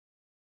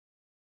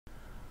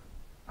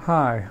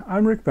Hi,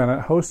 I'm Rick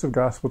Bennett, host of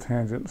Gospel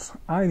Tangents.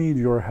 I need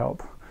your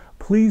help.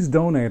 Please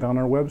donate on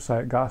our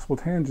website,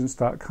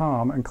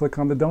 gospeltangents.com, and click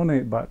on the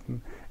donate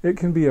button. It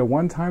can be a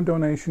one-time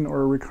donation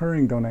or a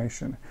recurring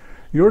donation.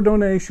 Your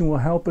donation will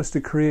help us to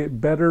create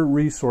better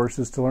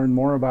resources to learn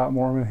more about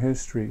Mormon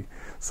history.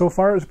 So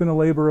far it's been a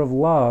labor of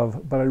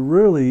love, but I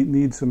really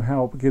need some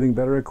help getting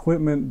better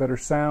equipment, better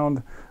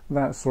sound,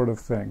 that sort of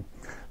thing.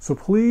 So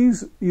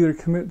please either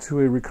commit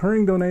to a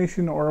recurring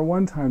donation or a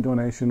one-time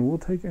donation. We'll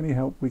take any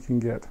help we can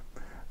get.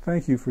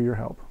 Thank you for your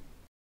help.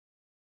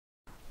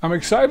 I'm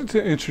excited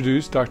to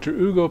introduce Dr.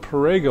 Ugo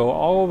Perego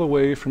all the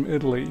way from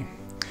Italy.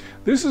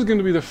 This is going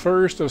to be the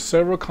first of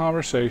several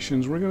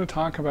conversations. We're going to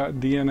talk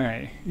about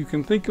DNA. You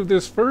can think of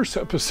this first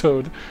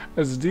episode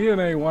as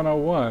DNA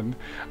 101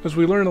 as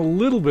we learn a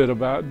little bit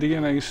about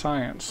DNA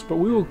science, but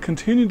we will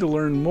continue to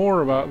learn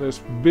more about this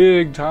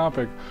big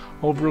topic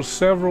over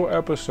several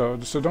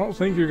episodes, so don't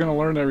think you're going to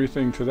learn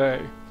everything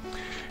today.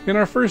 In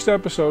our first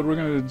episode, we're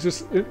going to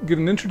just get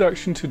an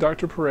introduction to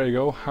Dr.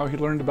 Perego, how he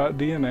learned about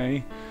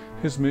DNA,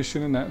 his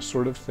mission, and that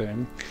sort of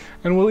thing.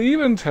 And we'll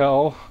even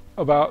tell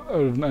about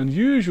an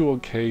unusual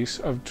case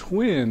of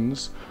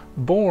twins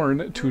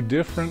born to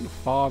different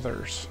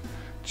fathers.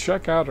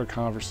 Check out our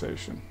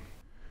conversation.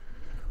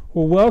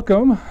 Well,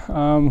 welcome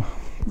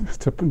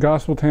to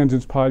Gospel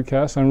Tangents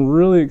Podcast. I'm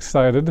really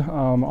excited,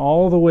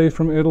 all the way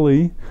from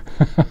Italy.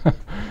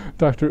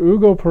 Dr.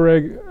 Ugo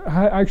Perego.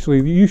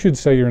 Actually, you should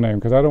say your name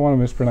because I don't want to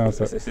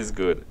mispronounce it. This is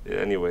good.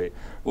 Anyway,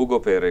 Ugo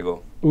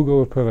Perego.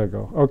 Ugo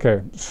Perego.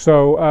 Okay,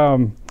 so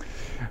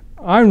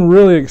I'm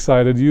really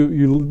excited.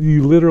 You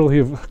literally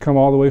have come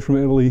all the way from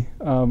Italy.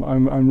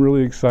 I'm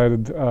really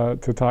excited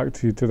to talk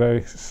to you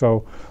today.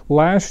 So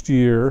last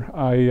year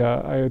I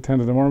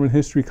attended a Mormon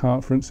history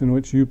conference in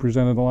which you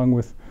presented along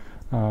with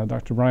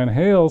Dr. Brian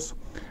Hales,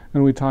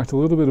 and we talked a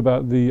little bit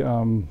about the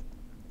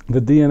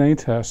DNA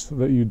test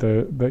that you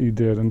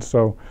did, and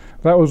so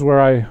that was where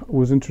I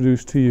was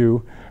introduced to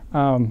you.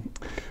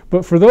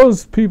 But for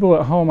those people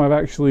at home, I've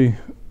actually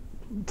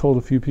told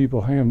a few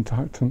people, "Hey, I'm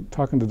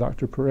talking to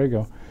Dr.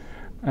 Perego."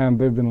 And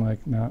they've been like,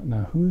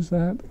 now who's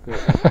that?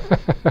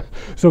 Yeah.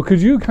 So could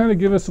you kind of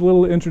give us a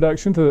little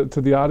introduction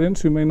to the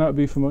audience who may not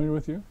be familiar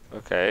with you?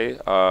 Okay,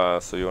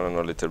 so you want to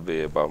know a little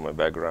bit about my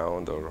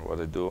background or what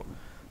I do?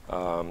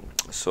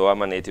 So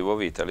I'm a native of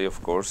Italy,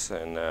 of course,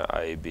 and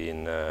I've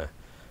been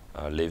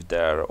lived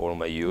there all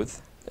my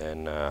youth.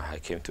 And I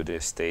came to the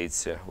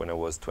States when I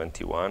was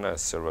 21. I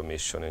served a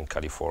mission in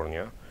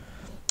California.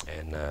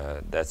 And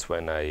that's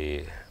when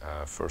I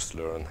first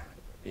learned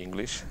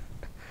English.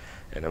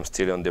 And I'm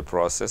still on the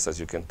process, as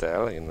you can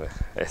tell.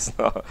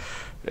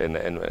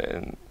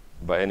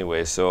 But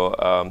anyway, so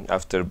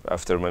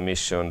after my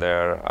mission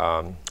there,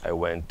 I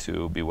went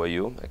to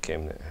BYU. I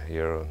came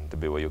here on the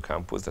BYU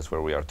campus. That's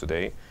where we are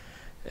today.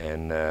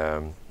 And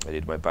I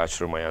did my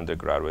bachelor, my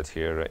undergraduate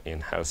here in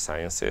health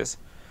sciences,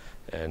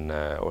 and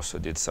also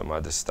did some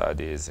other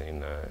studies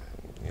in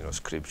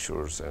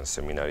scriptures and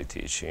seminary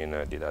teaching.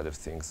 I did other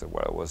things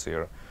while I was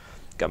here.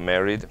 Got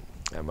married,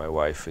 and my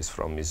wife is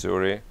from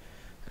Missouri.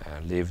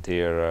 Lived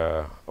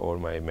here all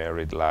my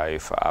married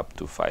life up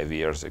to 5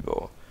 years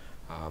ago.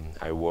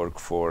 I worked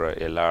for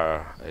a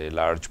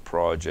large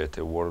project,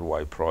 a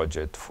worldwide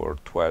project, for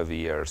 12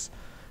 years.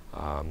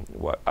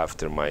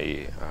 After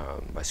my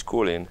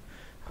schooling,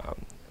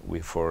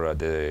 for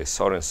the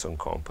Sorenson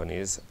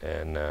companies,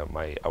 and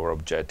our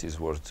objectives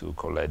were to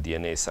collect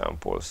DNA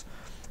samples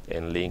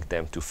and link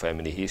them to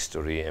family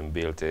history and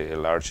build a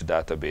large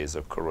database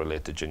of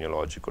correlated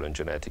genealogical and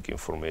genetic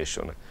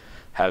information.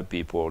 Help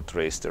people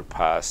trace their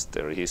past,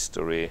 their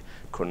history,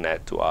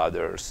 connect to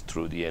others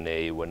through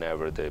DNA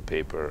whenever the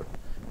paper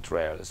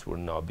trails will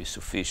not be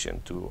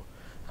sufficient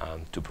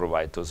to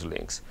provide those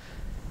links.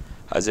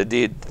 As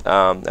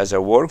I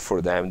worked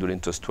for them during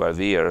those 12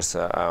 years,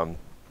 a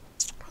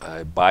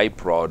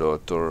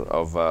byproduct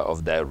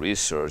of that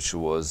research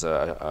was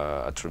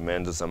a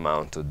tremendous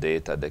amount of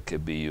data that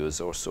could be used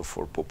also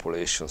for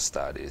population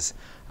studies,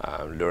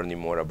 learning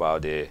more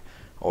about the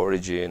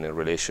origin and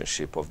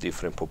relationship of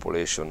different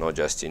populations, not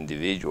just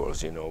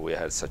individuals. We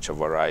had such a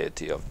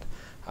variety of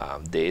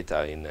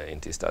data in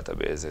this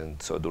database,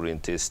 and so during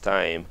this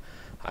time,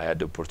 I had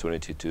the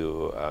opportunity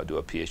to do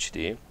a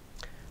PhD.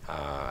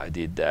 I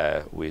did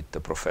that with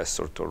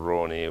Professor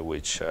Torroni,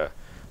 which,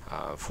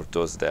 for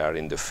those that are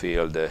in the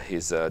field,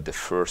 he's the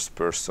first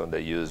person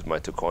that used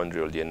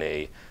mitochondrial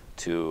DNA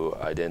to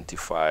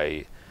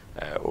identify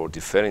or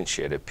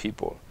differentiate a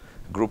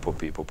group of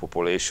people,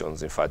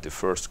 populations. In fact, the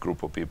first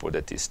group of people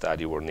that he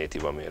studied were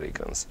Native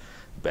Americans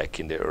back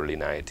in the early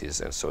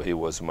 90s. And so he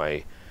was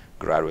my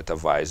graduate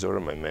advisor,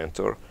 my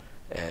mentor.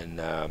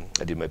 And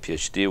I did my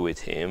PhD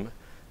with him.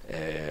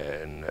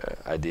 And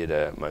I did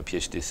my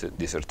PhD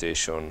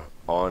dissertation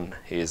on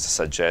his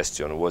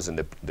suggestion. It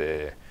wasn't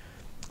the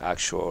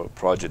actual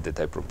project that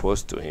I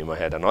proposed to him. I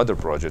had another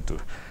project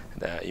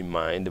in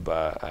mind,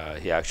 but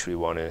he actually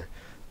wanted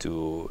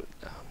to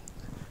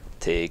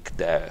take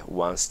that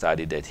one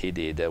study that he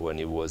did when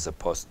he was a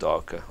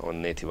postdoc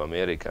on Native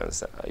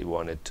Americans. He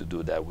wanted to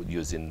do that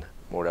using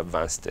more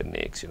advanced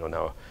techniques. You know,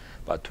 now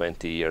about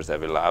 20 years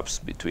have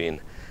elapsed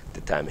between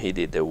the time he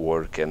did the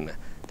work and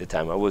the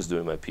time I was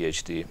doing my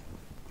PhD.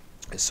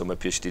 So my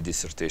PhD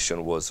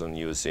dissertation was on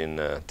using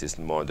this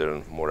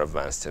modern, more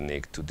advanced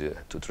technique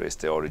to trace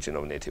the origin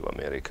of Native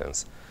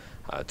Americans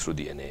through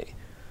DNA.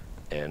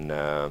 And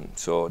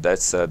so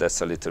that's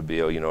a little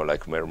bit, you know,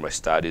 like where my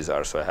studies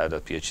are. So I had a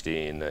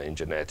PhD in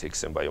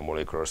genetics and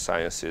biomolecular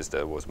sciences.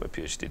 That was my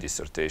PhD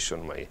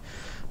dissertation. My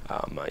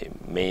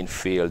main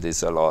field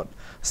is a lot,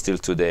 still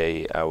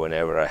today,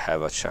 whenever I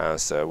have a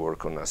chance, I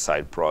work on a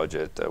side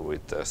project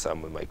with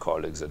some of my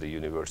colleagues at the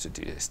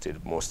university, still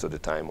most of the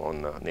time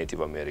on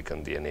Native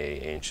American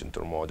DNA, ancient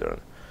or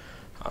modern.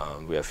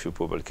 We have a few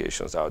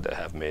publications out that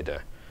have made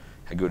a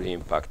good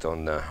impact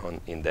in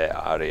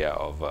the area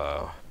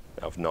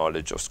of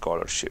knowledge, of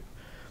scholarship.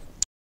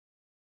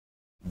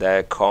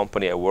 The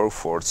company I work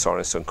for,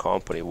 Sorenson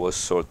Company, was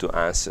sold to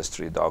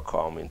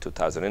Ancestry.com in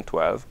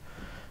 2012.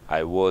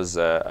 I was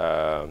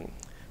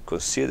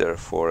considered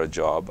for a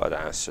job at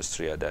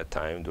Ancestry at that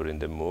time during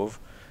the move,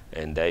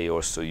 and they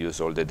also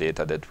use all the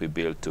data that we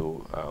built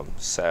to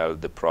sell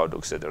the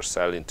products that they're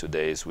selling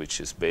today, which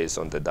is based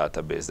on the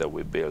database that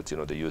we built. You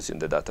know, they're using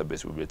the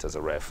database we built as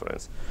a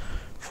reference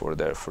for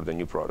the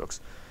new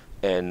products.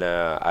 And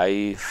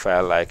I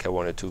felt like I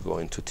wanted to go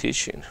into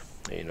teaching.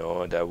 You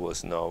know, that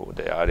was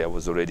the area. I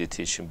was already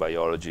teaching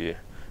biology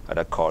at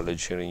a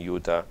college here in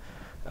Utah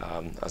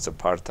as a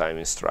part-time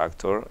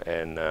instructor,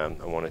 and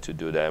I wanted to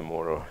do that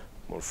more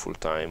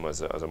full-time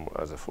as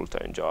a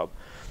full-time job.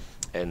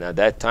 And at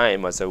that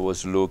time, as I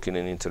was looking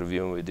and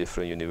interviewing with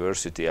different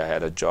universities, I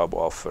had a job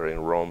offer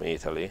in Rome,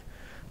 Italy,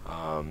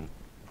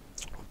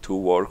 to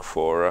work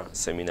for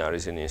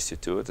Seminaries and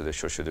Institute, the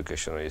church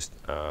educational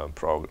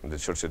the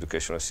church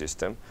educational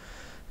system.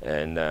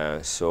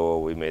 And so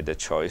we made the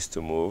choice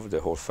to move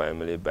the whole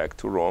family back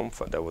to Rome.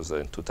 That was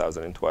in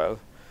 2012,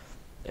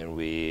 and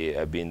we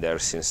have been there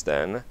since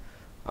then.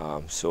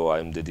 So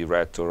I'm the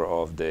director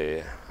of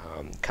the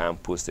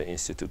campus, the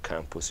Institute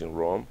campus in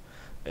Rome,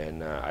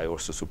 and I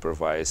also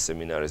supervise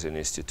Seminaries and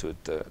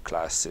Institute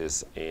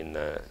classes in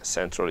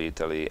central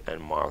Italy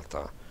and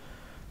Malta.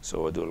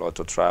 So I do a lot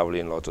of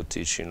traveling, a lot of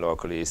teaching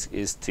locally.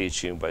 It's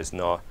teaching, but it's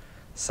not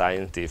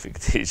scientific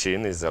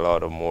teaching. It's a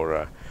lot of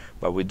more,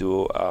 but we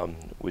do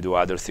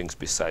other things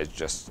besides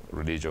just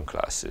religion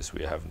classes.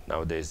 We have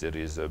nowadays there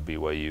is a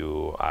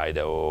BYU,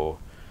 Idaho,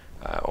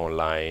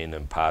 online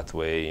and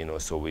pathway. You know,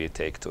 so we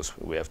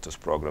have those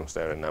programs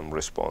there, and I'm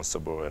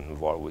responsible and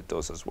involved with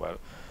those as well.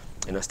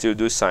 And I still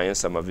do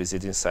science. I'm a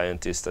visiting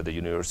scientist at the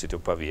University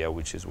of Pavia,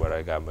 which is where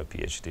I got my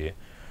PhD.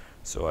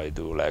 So I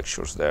do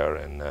lectures there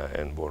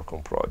and work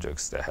on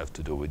projects that have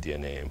to do with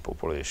DNA and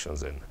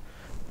populations. And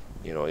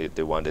you know,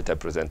 the one that I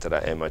presented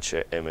at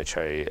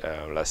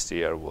MHA last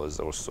year was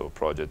also a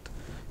project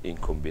in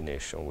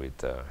combination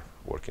with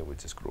working with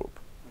this group.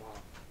 Wow.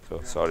 So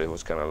yeah. Sorry, it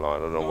was kind of long. I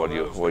don't know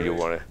what you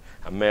want.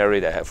 I'm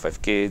married. I have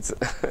 5 kids.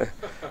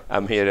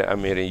 I'm here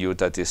in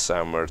Utah this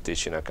summer,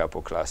 teaching a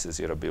couple classes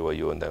here at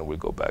BYU, and then we'll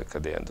go back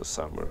at the end of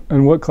summer.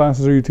 And what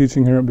classes are you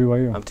teaching here at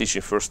BYU? I'm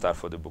teaching first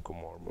half of the Book of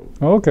Mormon.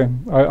 Oh, okay.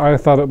 I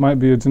thought it might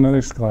be a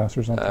genetics class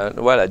or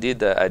something. Well, I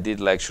did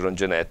lecture on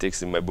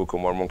genetics in my Book of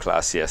Mormon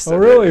class yesterday. Oh,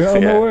 really? Oh, yeah,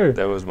 no way.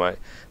 That was but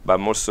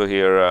I'm also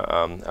here.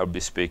 I'll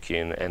be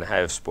speaking, and I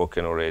have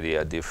spoken already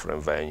at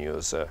different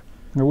venues.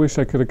 I wish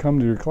I could have come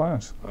to your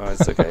class. Oh,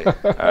 it's okay.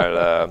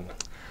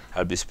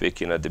 I'll be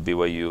speaking at the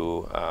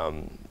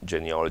BYU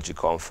Genealogy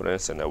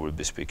Conference, and I will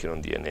be speaking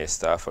on DNA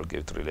stuff. I'll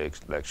give 3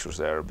 lectures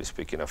there. I'll be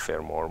speaking at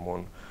Fair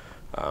Mormon.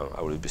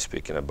 I will be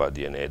speaking about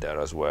DNA there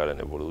as well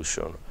and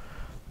evolution.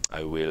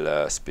 I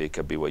will speak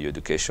at BYU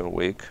Education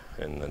Week,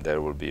 and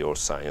there will be all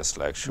science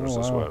lectures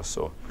as well.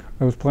 So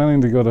I was planning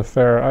to go to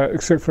Fair,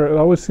 except for it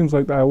always seems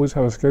like I always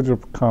have a schedule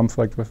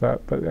conflict with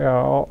that. But yeah,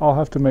 I'll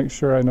have to make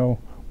sure I know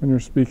when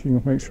you're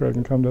speaking, make sure I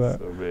can come to that.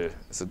 So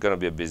it's going to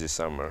be a busy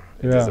summer.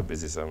 It is a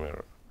busy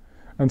summer.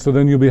 And so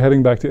then you'll be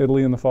heading back to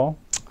Italy in the fall?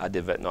 At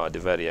the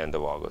very end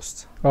of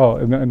August. Oh,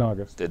 in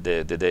August. The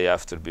day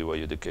after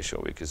BYU Education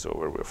Week is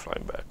over, we're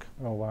flying back.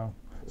 Oh, wow.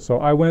 So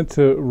I went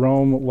to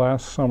Rome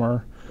last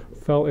summer,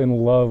 fell in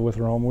love with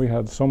Rome. We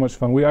had so much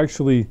fun. We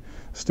actually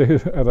stayed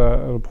at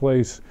a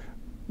place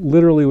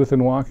literally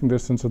within walking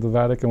distance of the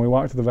Vatican. We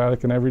walked to the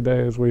Vatican every day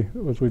as we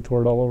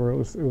toured all over. It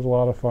was a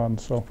lot of fun.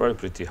 So probably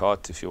pretty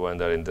hot if you went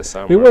there in the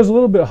summer. It was a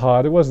little bit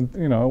hot. It wasn't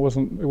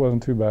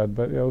too bad,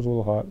 but yeah, it was a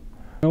little hot.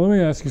 Now let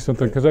me ask you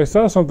something, because I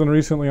saw something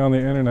recently on the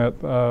internet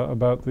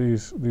about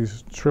these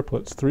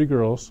triplets, 3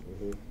 girls,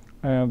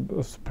 and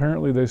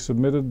apparently they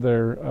submitted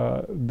their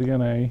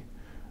DNA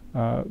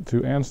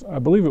to I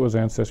believe it was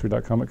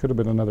Ancestry.com. It could have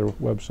been another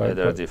website. Yeah,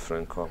 there are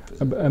different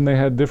compositions. And they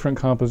had different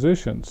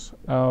compositions.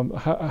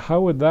 How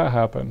would that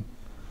happen?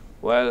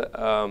 Well,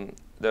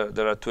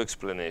 there are 2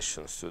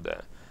 explanations to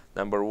that.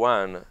 Number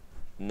one,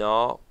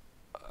 no,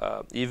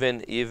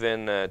 even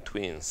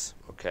twins,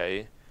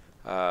 okay,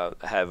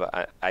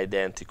 have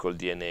identical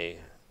DNA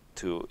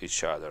to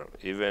each other.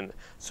 Even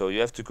so, you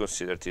have to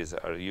consider this: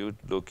 are you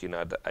looking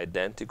at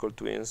identical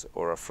twins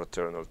or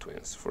fraternal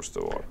twins? First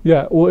of all.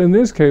 Yeah. Well, in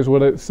this case,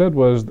 what it said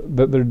was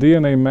that their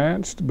DNA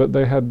matched, but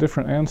they had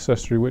different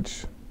ancestry,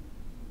 which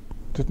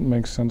didn't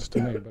make sense to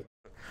me.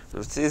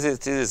 But so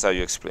this is how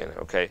you explain it.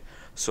 Okay.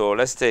 So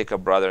let's take a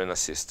brother and a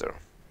sister.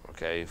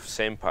 Okay,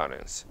 same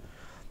parents,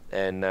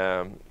 and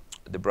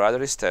the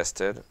brother is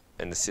tested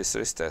and the sister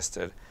is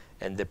tested,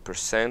 and the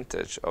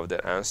percentage of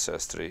their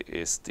ancestry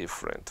is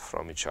different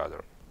from each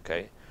other.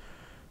 Okay,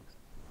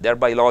 they're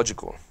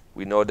biological.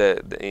 We know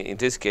that in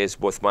this case,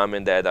 both mom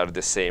and dad are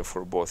the same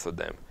for both of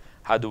them.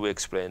 How do we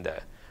explain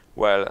that?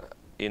 Well,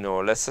 you know,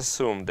 let's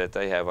assume that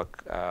I have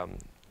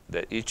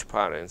that each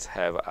parents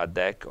have a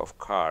deck of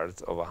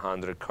cards of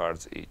 100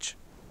 cards each,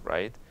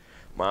 right?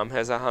 Mom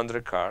has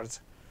 100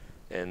 cards,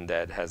 and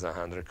dad has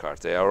 100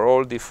 cards. They are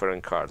all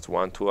different cards,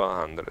 1 to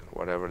 100,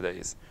 whatever that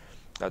is.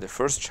 Now the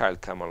first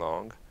child come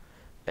along,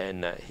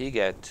 and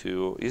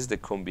is the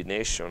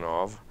combination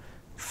of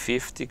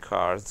 50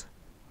 cards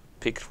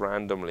picked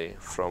randomly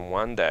from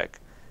one deck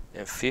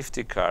and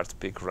 50 cards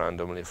picked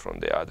randomly from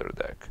the other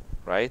deck,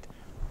 right?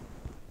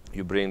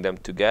 You bring them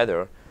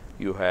together,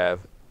 you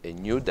have a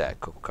new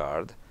deck of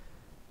cards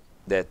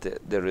that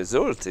the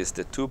result is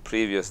the two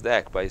previous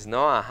deck, but it's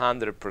not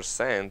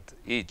 100%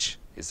 each.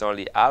 It's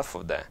only half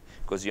of that,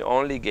 because you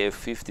only gave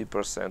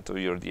 50% of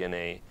your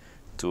DNA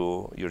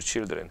to your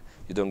children.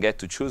 You don't get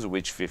to choose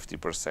which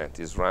 50%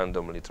 is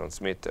randomly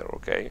transmitted,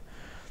 okay?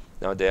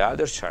 Now the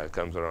other child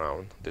comes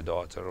around, the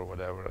daughter or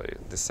whatever,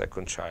 the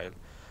second child,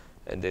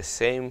 and the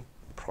same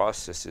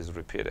process is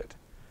repeated.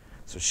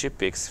 So she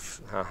picks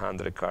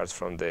 100 cards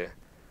from the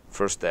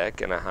first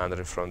deck and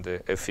 100 from the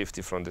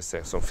 50 from the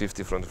second. So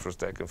 50 from the first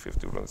deck and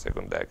 50 from the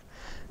second deck.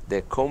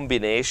 The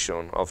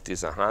combination of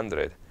these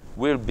 100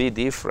 will be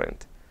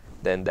different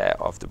than that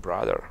of the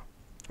brother,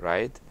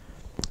 right?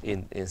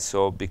 And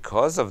so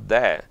because of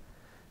that,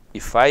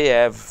 if I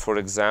have, for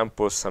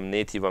example, some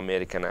Native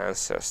American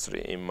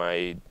ancestry in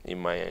my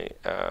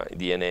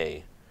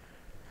DNA,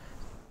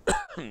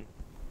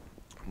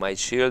 my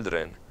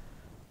children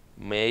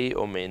may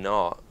or may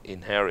not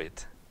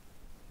inherit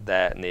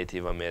that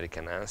Native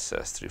American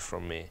ancestry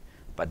from me,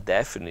 but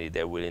definitely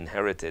they will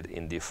inherit it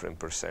in different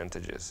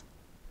percentages,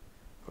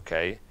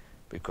 okay?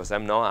 Because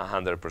I'm not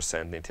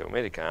 100% Native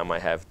American. I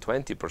might have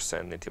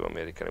 20% Native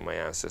American in my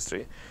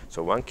ancestry.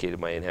 So one kid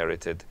might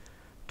inherit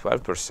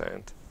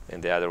 12%,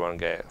 and the other one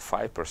get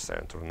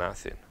 5% or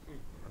nothing.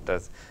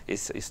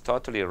 It's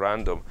totally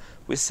random.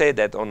 We say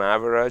that on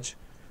average,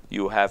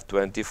 you have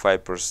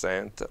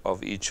 25%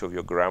 of each of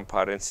your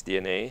grandparents'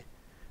 DNA,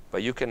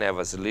 but you can have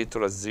as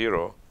little as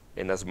 0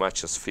 and as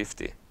much as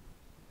 50%.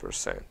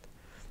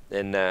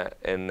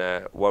 And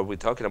what we're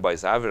talking about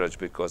is average,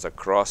 because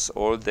across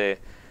all the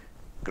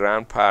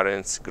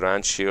grandparents,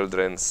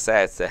 grandchildren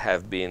sets that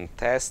have been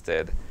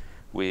tested,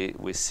 we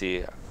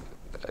see,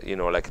 you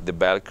know, like the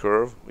bell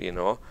curve, you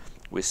know,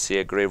 we see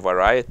a great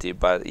variety,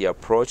 but it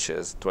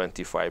approaches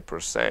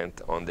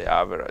 25% on the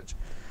average.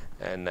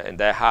 And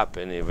that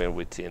happens even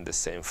within the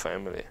same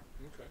family.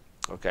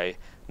 Okay.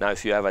 Now,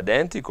 if you have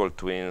identical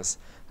twins,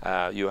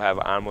 you have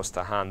almost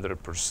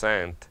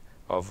 100%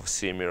 of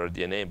similar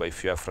DNA. But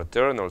if you have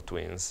fraternal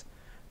twins,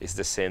 it's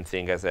the same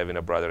thing as having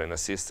a brother and a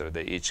sister.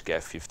 They each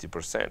get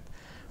 50%.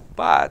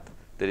 But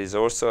there is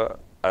also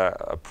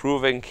a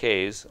proven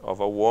case of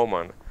a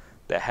woman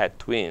that had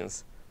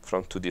twins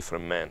from 2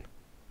 different men.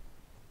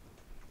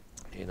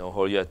 You know,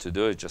 all you have to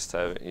do is just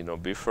have, you know,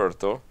 be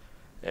fertile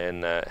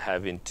and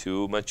having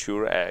 2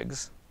 mature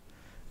eggs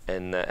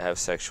and have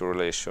sexual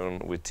relation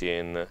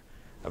within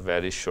a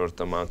very short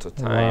amount of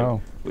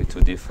time with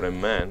 2 different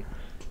men,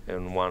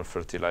 and one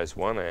fertilized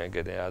one egg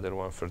and the other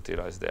one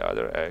fertilized the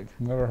other egg.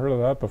 Never heard of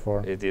that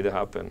before. It did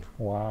happen.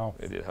 Wow.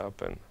 It did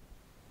happen.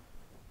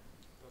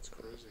 That's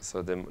crazy.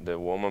 So the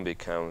woman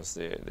becomes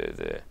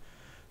the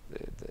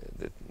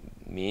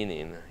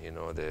meaning, you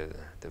know, the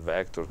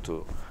vector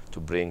to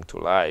bring to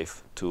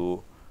life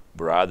 2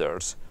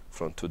 brothers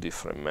from 2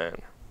 different men.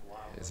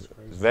 It's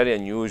very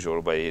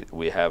unusual, but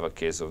we have a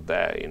case of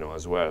that, you know,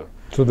 as well.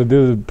 So they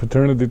did a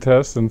paternity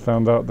test and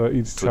found out that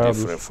each 2 child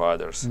different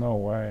fathers. No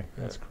way.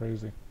 That's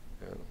crazy.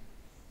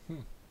 Yeah.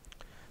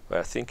 But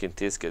I think in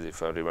this case,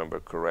 if I remember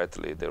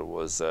correctly, there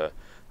was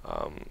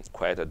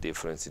quite a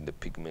difference in the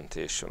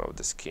pigmentation of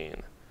the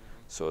skin.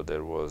 So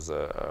there was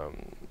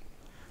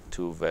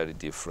 2 very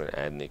different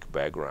ethnic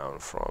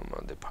background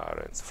from the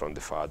parents, from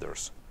the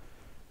fathers,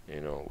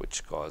 you know,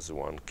 which caused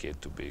one kid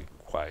to be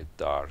quite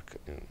dark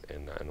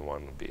and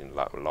one being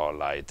a lot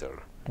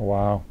lighter.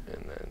 Wow.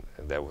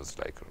 And that was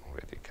like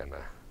really kind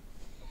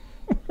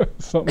of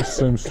something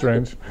seems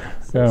strange.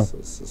 Yeah.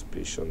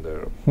 Suspicion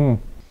there.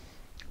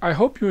 I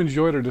hope you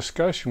enjoyed our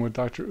discussion with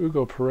Dr.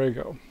 Ugo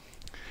Perego.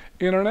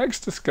 In our next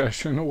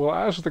discussion, we'll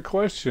ask the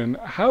question,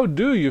 how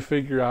do you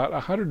figure out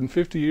a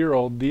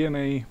 150-year-old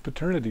DNA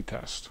paternity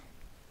test?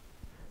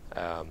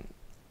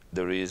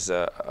 There is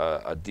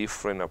a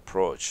different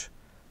approach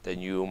that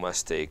you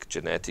must take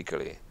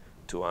genetically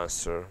to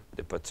answer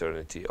the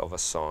paternity of a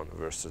son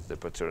versus the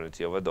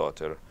paternity of a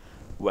daughter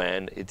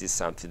when it is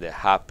something that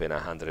happened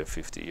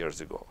 150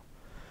 years ago.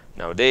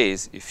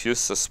 Nowadays, if you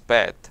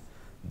suspect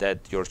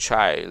that your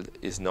child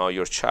is not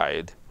your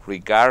child,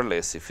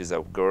 regardless if it's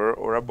a girl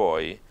or a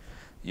boy,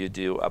 you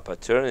do a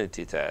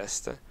paternity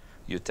test.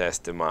 You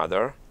test the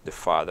mother, the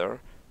father,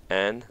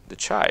 and the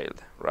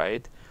child,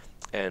 right?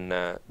 And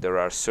there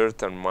are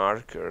certain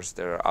markers,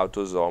 there are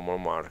autosomal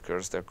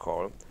markers, they're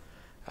called,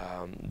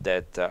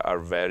 that are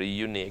very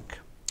unique,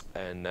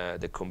 and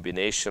the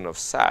combination of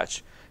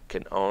such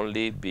can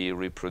only be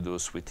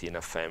reproduced within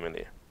a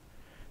family.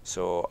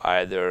 So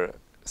either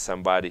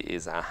somebody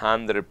is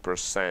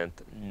 100%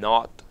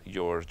 not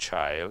your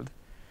child,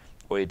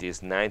 or it is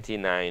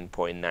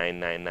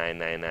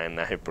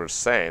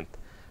 99.99999%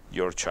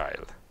 your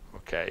child,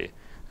 okay?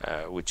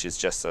 Which is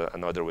just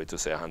another way to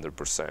say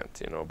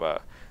 100%, you know,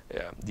 but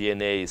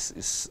DNA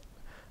is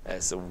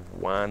as a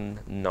one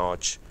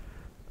notch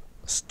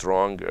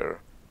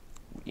stronger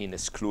in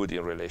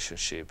excluding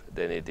relationship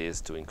than it is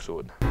to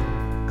include.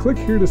 Click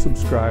here to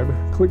subscribe,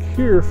 click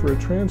here for a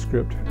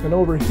transcript, and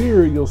over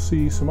here you'll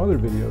see some other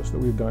videos that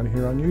we've done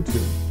here on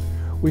YouTube.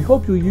 We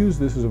hope you'll use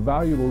this as a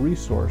valuable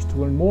resource to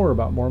learn more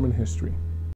about Mormon history.